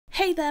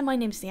Hey there, my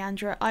name's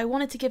Niandra. I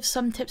wanted to give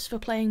some tips for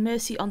playing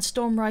Mercy on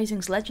Storm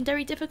Rising's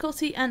Legendary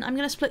difficulty, and I'm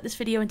going to split this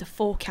video into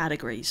 4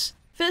 categories.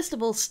 First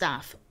of all,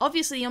 staff.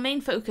 Obviously your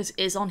main focus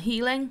is on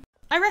healing.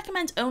 I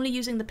recommend only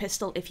using the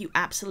pistol if you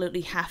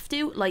absolutely have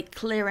to, like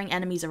clearing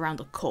enemies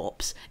around a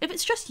corpse. If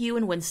it's just you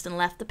and Winston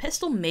left, the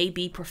pistol may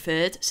be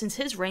preferred since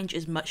his range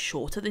is much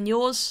shorter than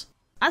yours.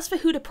 As for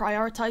who to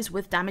prioritise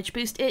with damage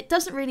boost, it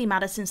doesn't really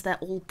matter since they're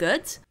all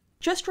good.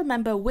 Just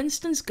remember,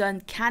 Winston's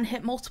gun can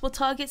hit multiple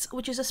targets,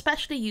 which is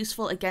especially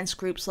useful against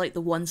groups like the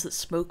ones that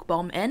smoke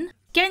bomb in.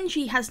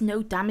 Genji has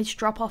no damage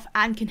drop-off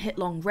and can hit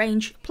long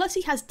range, plus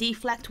he has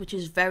deflect, which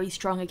is very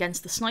strong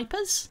against the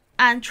snipers.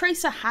 And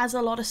Tracer has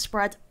a lot of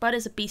spread, but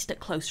is a beast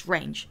at close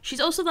range. She's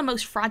also the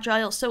most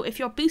fragile, so if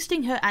you're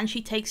boosting her and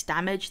she takes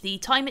damage, the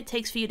time it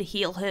takes for you to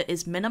heal her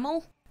is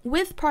minimal.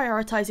 With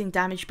prioritising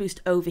damage boost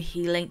over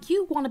healing,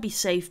 you want to be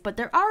safe, but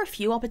there are a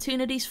few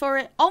opportunities for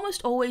it,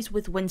 almost always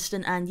with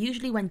Winston and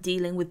usually when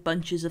dealing with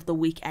bunches of the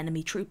weak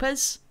enemy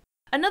troopers.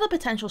 Another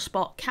potential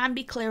spot can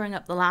be clearing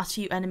up the last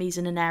few enemies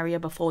in an area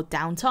before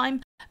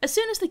downtime. As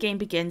soon as the game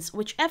begins,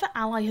 whichever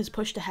ally has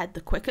pushed ahead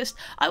the quickest,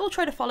 I will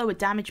try to follow a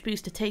damage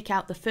boost to take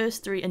out the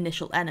first 3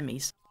 initial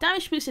enemies.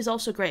 Damage boost is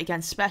also great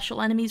against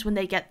special enemies when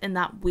they get in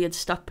that weird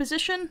stuck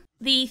position.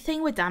 The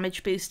thing with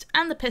damage boost,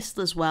 and the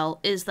pistol as well,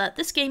 is that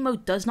this game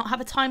mode does not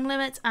have a time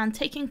limit and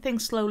taking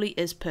things slowly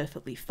is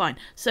perfectly fine,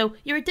 so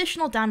your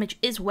additional damage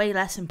is way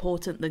less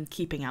important than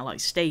keeping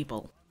allies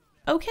stable.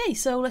 Okay,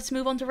 so let's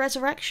move on to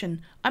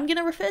Resurrection. I'm going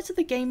to refer to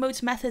the game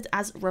mode's method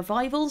as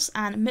revivals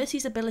and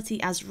Mercy's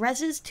ability as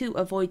reses to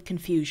avoid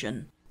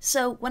confusion.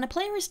 So when a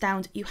player is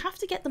downed, you have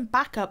to get them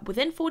back up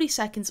within 40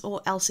 seconds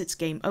or else it's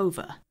game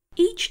over.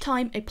 Each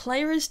time a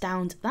player is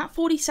downed, that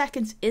 40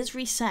 seconds is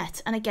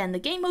reset, and again, the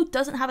game mode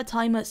doesn't have a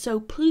timer, so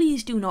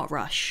please do not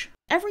rush.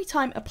 Every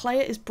time a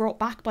player is brought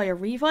back by a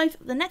revive,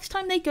 the next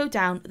time they go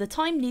down, the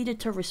time needed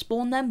to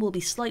respawn them will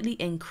be slightly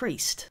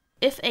increased.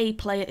 If a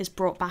player is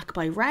brought back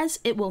by res,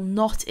 it will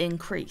not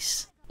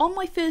increase. On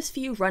my first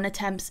few run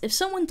attempts, if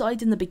someone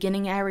died in the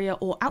beginning area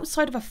or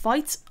outside of a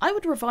fight, I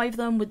would revive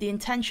them with the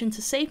intention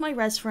to save my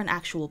res for an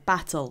actual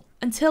battle,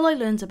 until I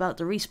learned about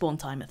the respawn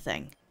timer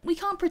thing. We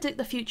can't predict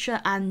the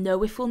future and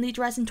know if we'll need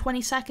res in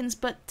 20 seconds,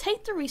 but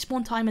take the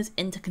respawn timers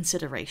into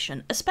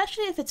consideration,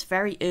 especially if it's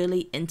very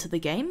early into the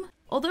game.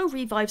 Although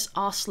revives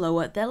are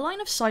slower, their line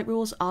of sight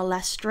rules are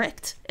less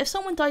strict. If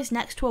someone dies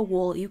next to a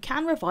wall, you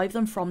can revive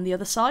them from the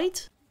other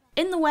side.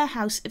 In the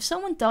warehouse, if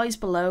someone dies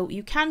below,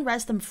 you can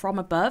res them from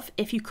above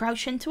if you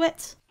crouch into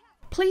it.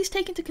 Please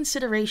take into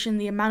consideration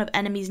the amount of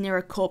enemies near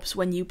a corpse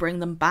when you bring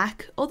them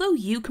back. Although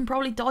you can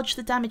probably dodge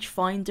the damage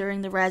fine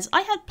during the res,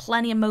 I had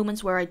plenty of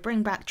moments where I'd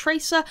bring back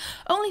Tracer,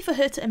 only for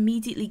her to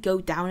immediately go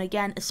down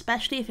again,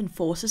 especially if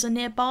enforcers are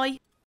nearby.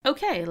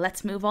 Okay,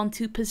 let's move on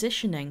to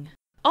positioning.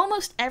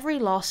 Almost every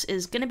loss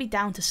is going to be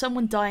down to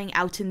someone dying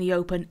out in the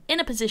open in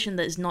a position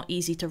that is not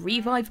easy to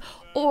revive,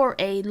 or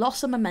a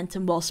loss of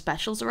momentum while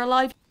specials are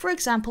alive. For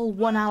example,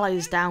 one ally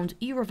is downed,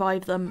 you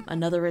revive them,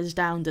 another is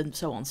downed, and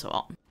so on so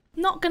on.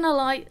 Not gonna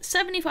lie,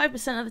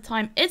 75% of the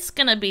time it's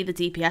gonna be the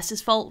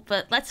DPS's fault,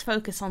 but let's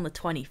focus on the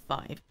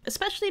 25.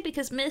 Especially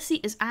because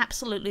Mercy is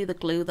absolutely the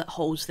glue that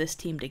holds this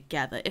team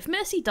together. If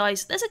Mercy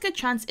dies, there's a good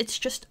chance it's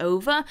just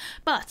over,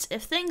 but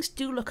if things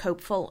do look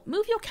hopeful,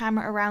 move your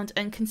camera around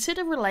and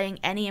consider relaying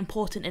any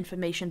important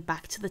information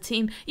back to the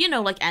team, you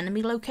know, like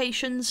enemy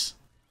locations.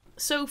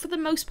 So for the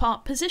most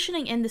part,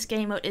 positioning in this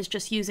game mode is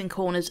just using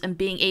corners and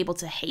being able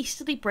to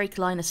hastily break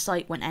line of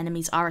sight when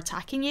enemies are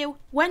attacking you.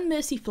 When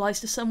Mercy flies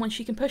to someone,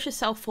 she can push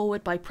herself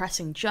forward by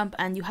pressing jump,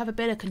 and you have a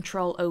bit of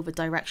control over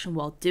direction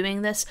while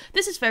doing this.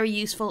 This is very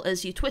useful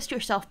as you twist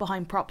yourself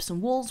behind props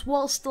and walls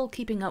while still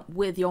keeping up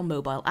with your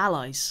mobile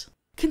allies.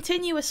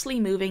 Continuously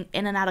moving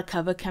in and out of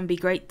cover can be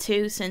great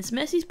too, since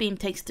Mercy's beam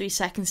takes 3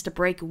 seconds to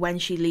break when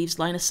she leaves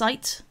line of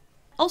sight.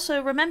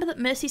 Also, remember that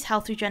Mercy's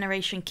health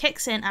regeneration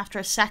kicks in after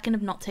a second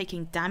of not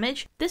taking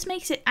damage. This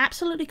makes it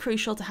absolutely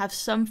crucial to have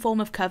some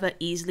form of cover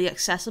easily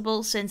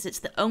accessible, since it's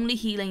the only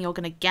healing you're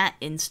going to get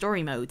in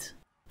story mode.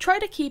 Try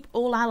to keep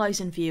all allies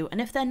in view, and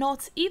if they're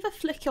not, either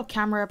flick your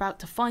camera about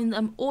to find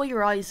them or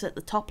your eyes at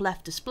the top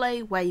left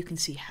display where you can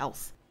see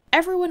health.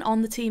 Everyone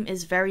on the team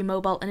is very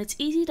mobile and it's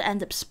easy to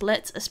end up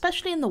split,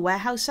 especially in the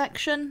warehouse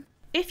section.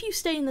 If you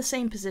stay in the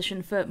same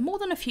position for more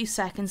than a few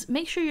seconds,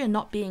 make sure you're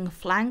not being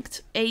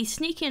flanked. A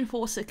sneaky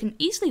enforcer can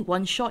easily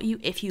one-shot you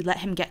if you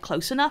let him get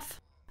close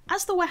enough.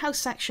 As the warehouse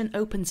section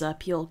opens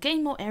up, you'll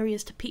gain more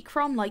areas to peek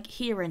from, like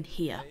here and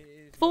here.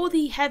 For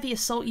the heavy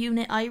assault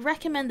unit, I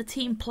recommend the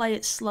team play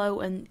it slow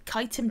and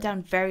kite him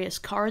down various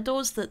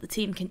corridors that the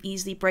team can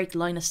easily break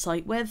line of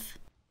sight with.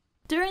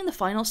 During the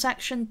final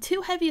section,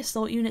 2 heavy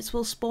assault units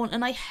will spawn,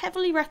 and I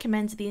heavily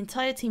recommend the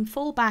entire team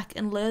fall back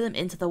and lure them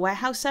into the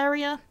warehouse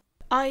area.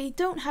 I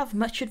don't have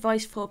much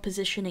advice for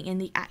positioning in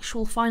the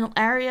actual final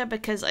area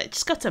because I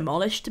just got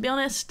demolished, to be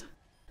honest.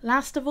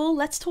 Last of all,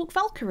 let's talk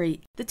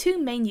Valkyrie. The 2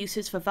 main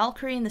uses for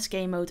Valkyrie in this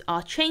game mode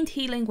are chained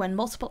healing when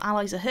multiple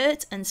allies are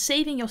hurt and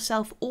saving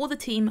yourself or the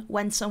team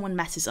when someone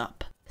messes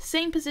up.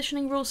 Same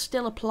positioning rules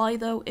still apply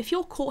though. If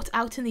you're caught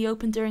out in the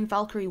open during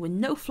Valkyrie with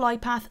no fly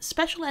path,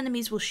 special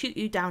enemies will shoot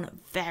you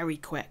down very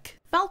quick.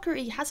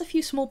 Valkyrie has a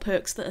few small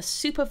perks that are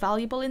super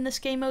valuable in this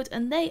game mode,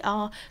 and they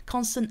are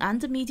constant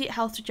and immediate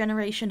health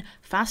regeneration,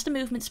 faster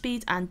movement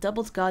speed, and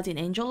doubled Guardian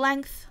Angel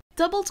length.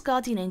 Doubled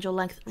Guardian Angel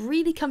length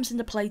really comes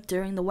into play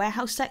during the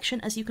warehouse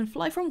section, as you can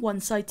fly from one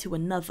side to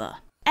another.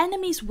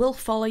 Enemies will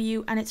follow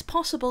you, and it's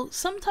possible,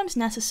 sometimes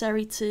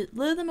necessary, to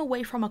lure them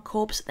away from a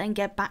corpse then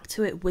get back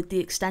to it with the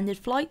extended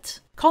flight.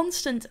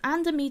 Constant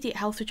and immediate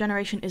health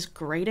regeneration is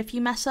great if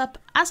you mess up.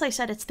 As I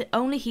said, it's the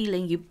only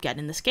healing you get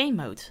in this game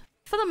mode.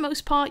 For the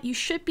most part, you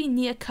should be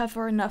near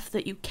cover enough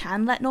that you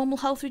can let normal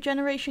health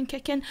regeneration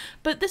kick in,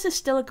 but this is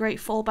still a great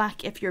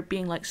fallback if you're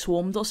being like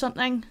swarmed or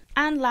something.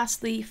 And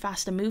lastly,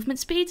 faster movement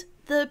speed.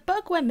 The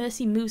bug where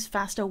Mercy moves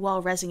faster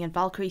while rezzing in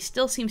Valkyrie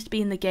still seems to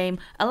be in the game,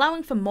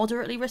 allowing for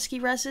moderately risky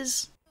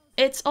rezzes.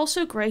 It's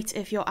also great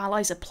if your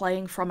allies are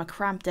playing from a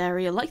cramped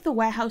area like the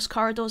warehouse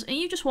corridors and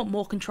you just want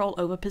more control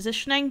over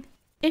positioning.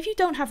 If you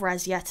don't have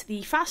res yet,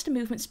 the faster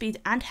movement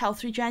speed and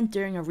health regen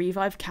during a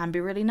revive can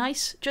be really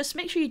nice. Just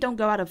make sure you don't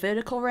go out of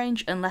vertical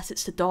range unless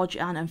it's to dodge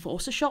and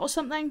enforce a shot or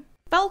something.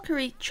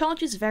 Valkyrie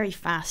charges very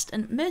fast,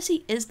 and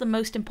Mercy is the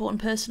most important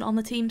person on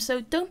the team,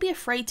 so don't be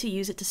afraid to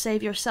use it to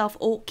save yourself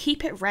or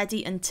keep it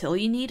ready until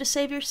you need to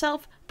save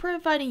yourself,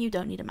 providing you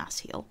don't need a mass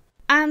heal.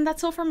 And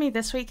that's all from me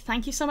this week.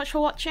 Thank you so much for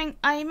watching.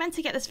 I meant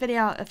to get this video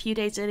out a few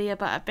days earlier,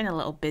 but I've been a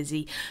little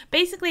busy.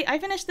 Basically, I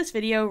finished this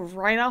video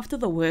right after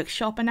the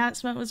workshop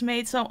announcement was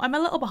made, so I'm a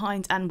little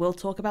behind and we'll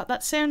talk about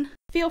that soon.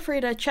 Feel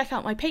free to check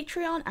out my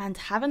Patreon and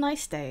have a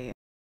nice day.